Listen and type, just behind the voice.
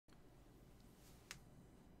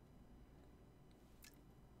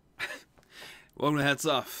Welcome to Hats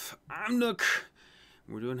Off. I'm Nook.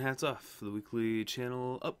 We're doing Hats Off, the weekly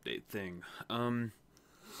channel update thing.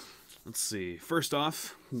 Let's see. First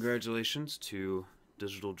off, congratulations to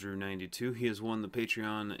Digital Drew 92. He has won the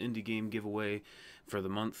Patreon indie game giveaway for the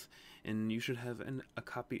month, and you should have a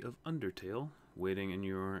copy of Undertale waiting in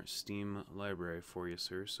your Steam library for you,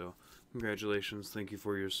 sir. So, congratulations. Thank you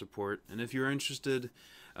for your support. And if you're interested,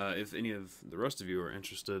 if any of the rest of you are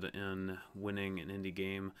interested in winning an indie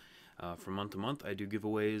game, from month to month, I do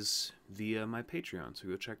giveaways via my Patreon, so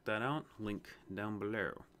go check that out. Link down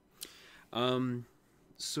below.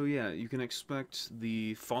 So yeah, you can expect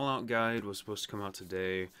the Fallout guide was supposed to come out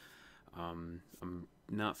today. I'm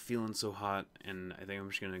not feeling so hot, and I think I'm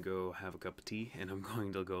just gonna go have a cup of tea, and I'm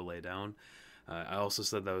going to go lay down. I also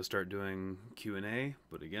said that I would start doing Q&A,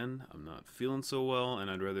 but again, I'm not feeling so well, and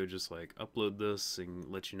I'd rather just like upload this and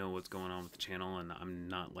let you know what's going on with the channel, and I'm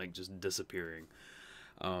not like just disappearing.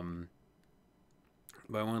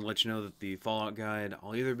 But I want to let you know that the Fallout guide,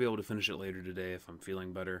 I'll either be able to finish it later today if I'm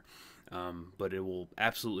feeling better, but it will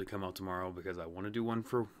absolutely come out tomorrow because I want to do one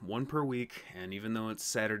per week, and even though it's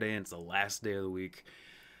Saturday and it's the last day of the week,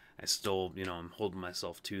 I still, I'm holding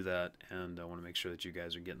myself to that, and I want to make sure that you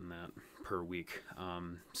guys are getting that per week.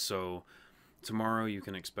 So tomorrow you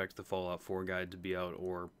can expect the Fallout 4 guide to be out,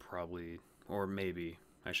 or maybe,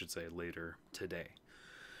 I should say, later today.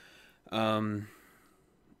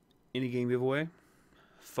 Any game giveaway,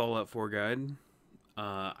 Fallout 4 guide.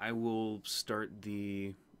 I will start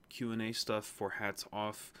the Q&A stuff for Hats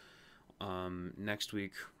Off next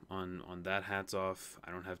week on that Hats Off.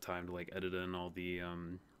 I don't have time to like edit in all the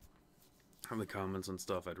comments and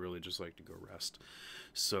stuff. I'd really just like to go rest.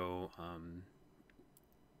 So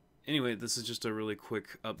anyway, this is just a really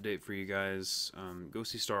quick update for you guys. Go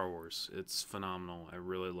see Star Wars. It's phenomenal. I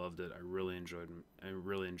really loved it. I really enjoyed it, and I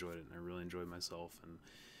really enjoyed myself, and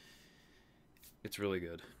it's really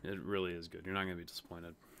good. It really is good. You're not going to be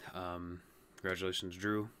disappointed. Congratulations,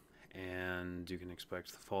 Drew. And you can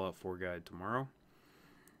expect the Fallout 4 guide tomorrow.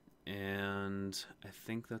 And I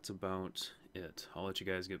think that's about it. I'll let you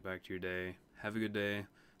guys get back to your day. Have a good day.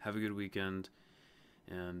 Have a good weekend.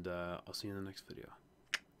 And I'll see you in the next video.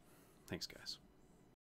 Thanks, guys.